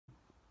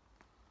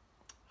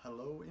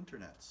Hello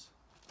internets.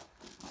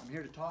 I'm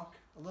here to talk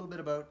a little bit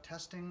about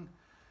testing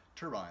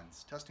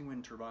turbines, testing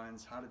wind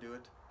turbines, how to do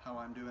it, how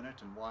I'm doing it,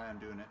 and why I'm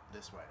doing it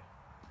this way.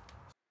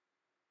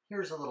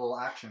 Here's a little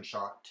action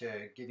shot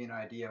to give you an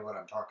idea of what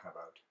I'm talking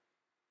about.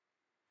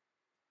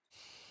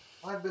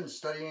 I've been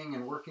studying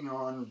and working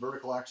on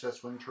vertical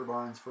access wind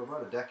turbines for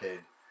about a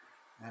decade,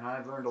 and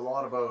I've learned a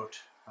lot about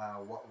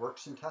what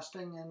works in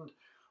testing and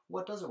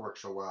what doesn't work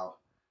so well.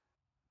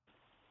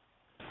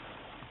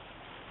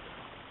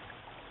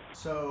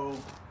 So,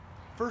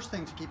 first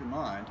thing to keep in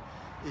mind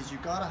is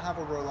you've got to have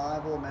a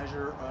reliable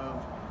measure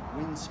of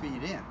wind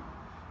speed in.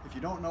 If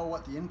you don't know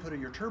what the input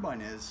of your turbine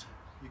is,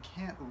 you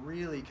can't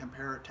really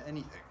compare it to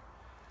anything.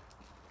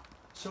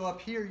 So up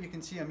here you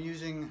can see I'm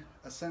using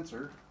a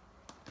sensor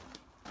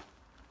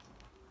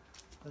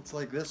that's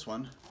like this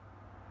one.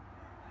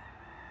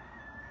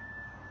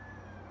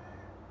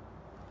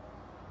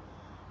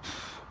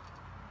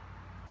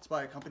 It's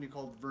by a company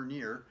called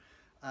Vernier.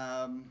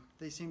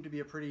 They seem to be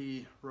a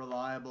pretty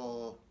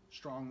reliable,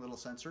 strong little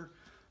sensor.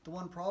 The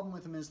one problem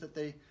with them is that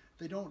they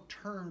don't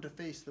turn to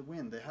face the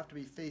wind. They have to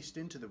be faced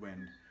into the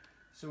wind.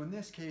 So in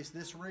this case,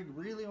 this rig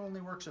really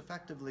only works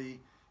effectively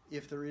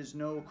if there is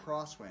no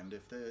crosswind,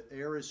 if the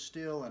air is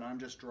still and I'm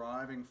just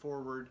driving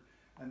forward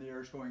and the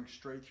air is going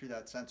straight through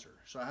that sensor.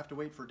 So I have to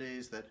wait for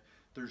days that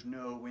there's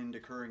no wind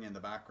occurring in the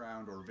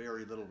background or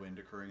very little wind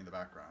occurring in the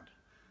background.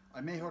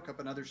 I may hook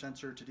up another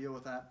sensor to deal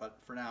with that, but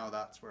for now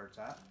that's where it's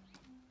at.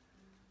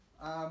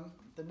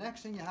 The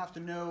next thing you have to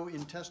know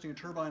in testing a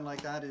turbine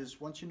like that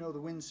is, once you know the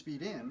wind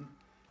speed in,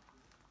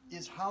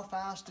 is how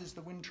fast is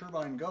the wind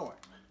turbine going.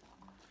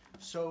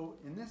 So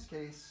in this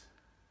case,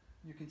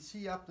 you can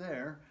see up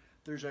there,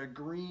 there's a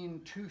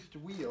green toothed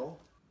wheel,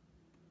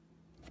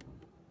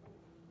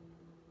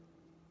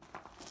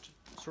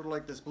 sort of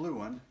like this blue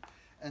one.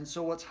 And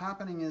so what's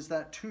happening is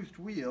that toothed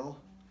wheel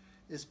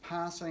is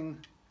passing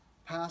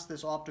past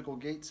this optical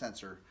gate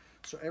sensor.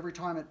 So every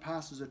time it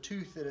passes a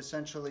tooth, it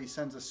essentially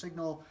sends a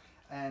signal,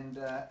 and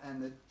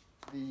the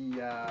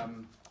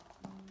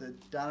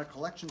data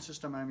collection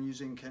system I'm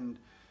using can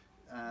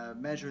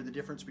measure the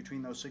difference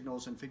between those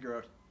signals and figure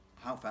out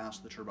how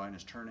fast the turbine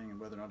is turning and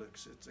whether or not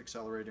it's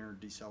accelerating or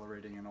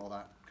decelerating and all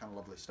that kind of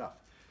lovely stuff.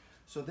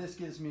 So this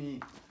gives me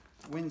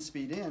wind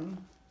speed in.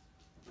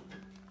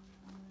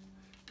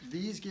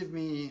 These give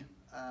me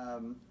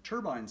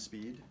turbine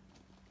speed.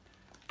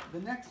 The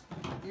next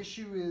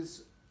issue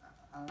is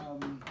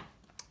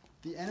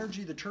the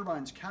energy the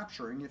turbine's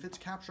capturing. If it's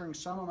capturing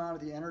some amount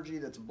of the energy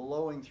that's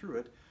blowing through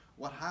it,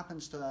 what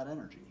happens to that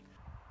energy?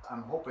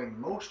 I'm hoping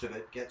most of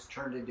it gets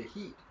turned into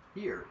heat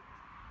here.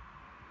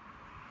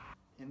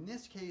 In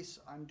this case,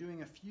 I'm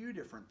doing a few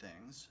different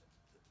things.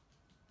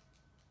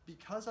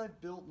 Because I've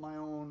built my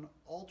own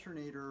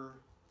alternator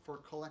for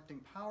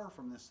collecting power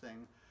from this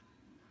thing,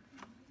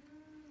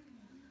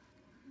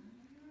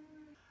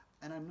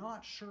 and I'm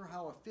not sure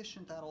how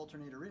efficient that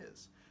alternator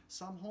is.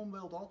 Some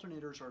home-built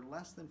alternators are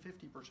less than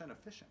 50%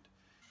 efficient.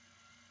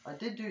 I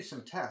did do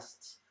some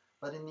tests,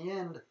 but in the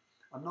end,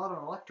 I'm not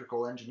an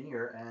electrical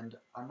engineer and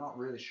I'm not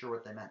really sure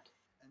what they meant.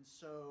 And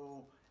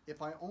so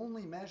if I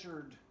only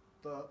measured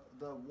the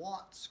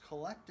watts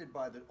collected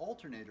by the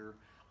alternator,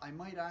 I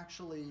might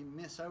actually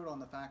miss out on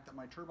the fact that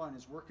my turbine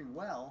is working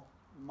well,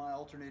 my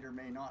alternator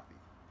may not be.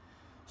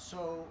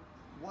 So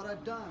what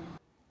I've done,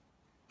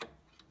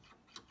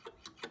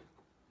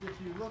 if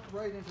you look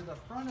right into the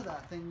front of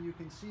that thing, you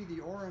can see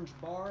the orange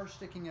bar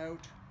sticking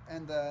out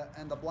and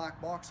the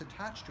black box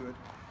attached to it.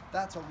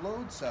 That's a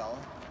load cell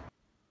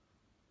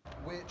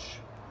which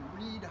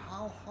read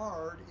how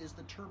hard is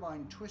the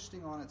turbine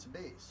twisting on its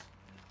base.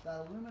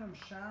 That aluminum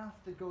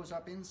shaft that goes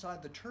up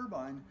inside the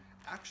turbine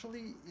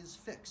actually is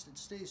fixed. It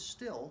stays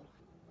still.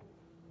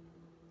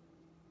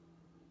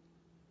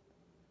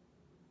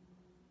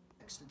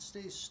 It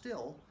stays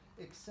still,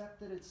 except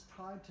that it's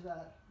tied to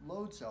that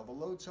load cell. The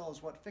load cell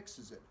is what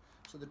fixes it.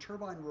 So the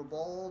turbine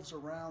revolves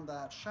around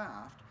that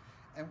shaft,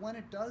 and when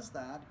it does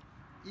that,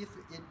 if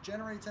it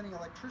generates any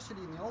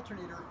electricity in the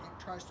alternator,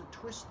 it tries to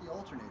twist the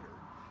alternator.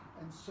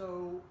 And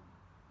so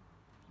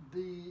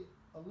the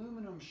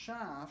aluminum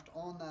shaft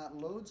on that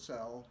load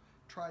cell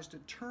tries to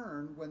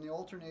turn when the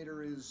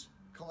alternator is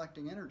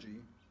collecting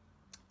energy,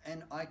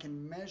 and I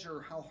can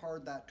measure how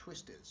hard that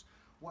twist is.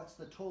 What's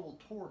the total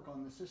torque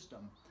on the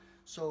system?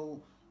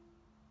 So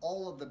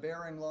all of the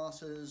bearing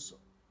losses,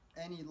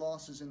 any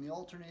losses in the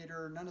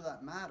alternator, none of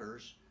that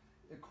matters.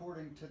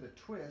 According to the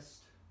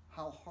twist,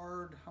 how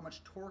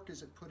much torque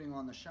is it putting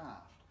on the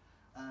shaft?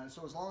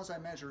 So as long as I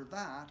measure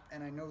that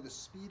and I know the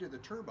speed of the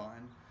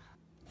turbine,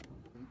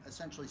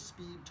 essentially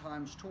speed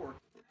times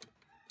torque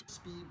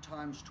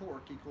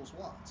equals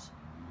watts.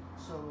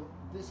 So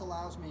this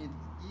allows me,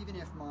 even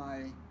if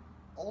my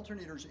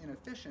alternator's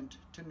inefficient,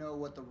 to know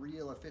what the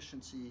real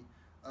efficiency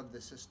of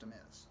the system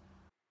is.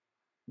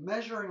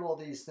 Measuring all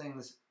these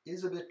things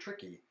is a bit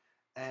tricky,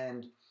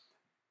 and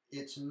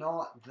it's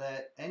not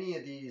that any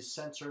of these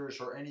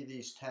sensors or any of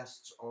these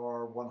tests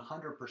are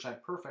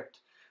 100% perfect.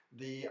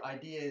 The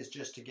idea is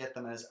just to get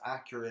them as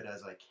accurate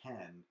as I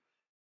can.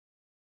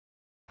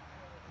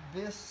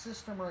 this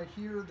system right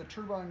here, the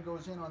turbine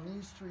goes in on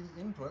these three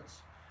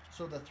inputs.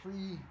 So the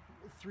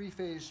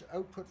three-phase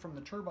output from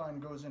the turbine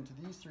goes into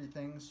these three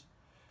things,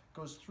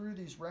 goes through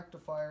these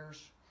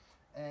rectifiers,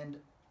 and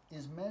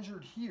is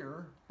measured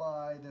here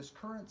by this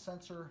current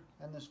sensor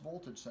and this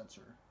voltage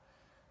sensor.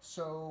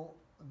 So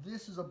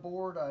this is a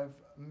board I've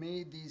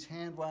made these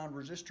hand-wound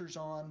resistors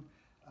on,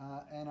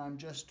 and I'm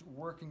just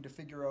working to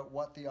figure out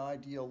what the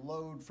ideal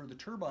load for the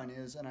turbine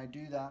is, and I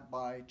do that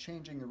by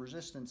changing the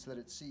resistance that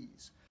it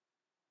sees.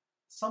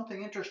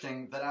 Something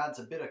interesting that adds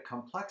a bit of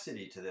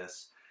complexity to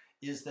this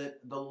is that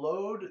the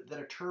load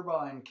that a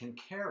turbine can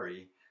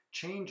carry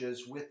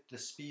changes with the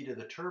speed of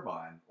the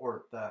turbine,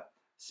 or the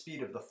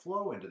speed of the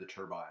flow into the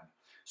turbine.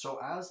 So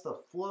as the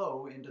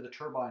flow into the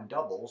turbine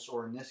doubles,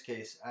 or in this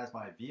case, as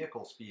my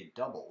vehicle speed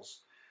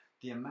doubles,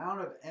 the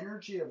amount of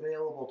energy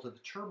available to the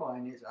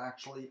turbine is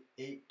actually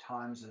 8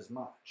 times as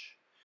much.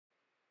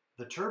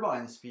 The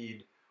turbine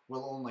speed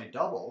will only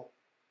double,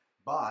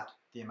 but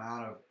the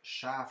amount of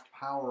shaft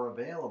power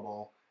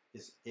available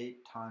is 8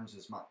 times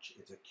as much.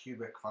 It's a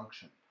cubic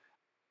function.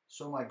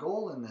 So my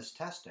goal in this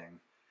testing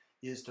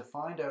is to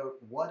find out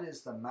what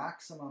is the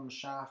maximum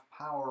shaft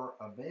power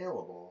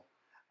available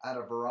at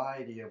a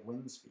variety of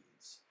wind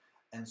speeds.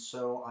 And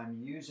so I'm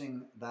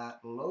using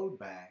that load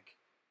bank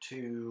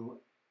to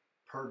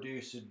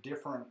produce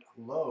different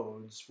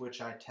loads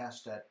which I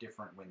test at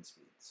different wind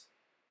speeds.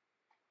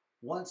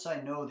 Once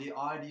I know the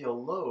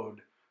ideal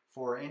load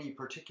for any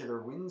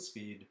particular wind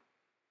speed,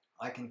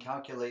 I can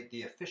calculate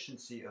the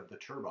efficiency of the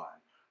turbine.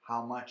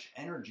 How much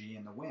energy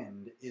in the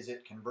wind is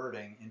it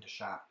converting into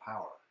shaft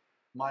power?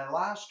 My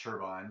last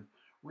turbine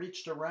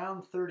reached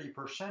around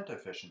 30%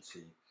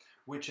 efficiency,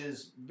 which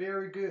is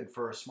very good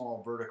for a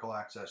small vertical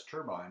access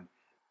turbine.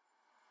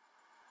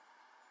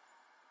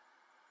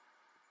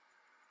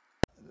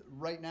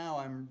 Right now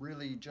I'm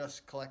really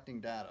just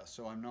collecting data,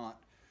 so I'm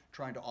not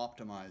trying to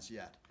optimize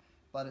yet.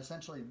 But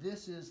essentially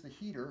this is the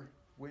heater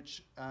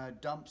which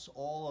dumps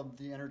all of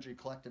the energy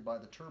collected by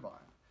the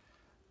turbine.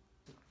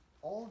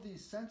 All of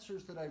these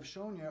sensors that I've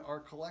shown you are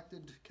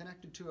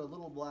connected to a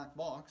little black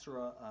box, or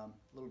a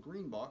little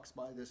green box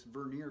by this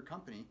Vernier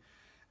company,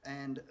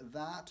 and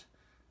that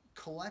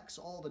collects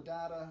all the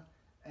data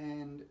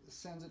and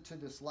sends it to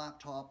this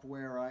laptop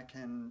where I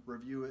can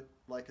review it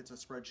like it's a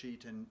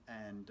spreadsheet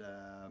and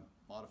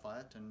modify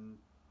it and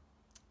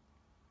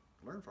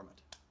learn from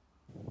it.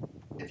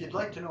 If you'd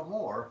like to know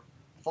more,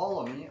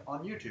 follow me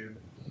on YouTube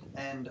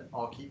and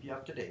I'll keep you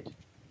up to date.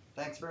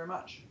 Thanks very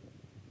much.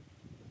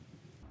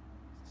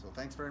 So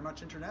thanks very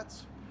much,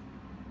 internets.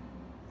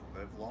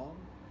 Live long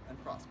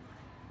and prosper.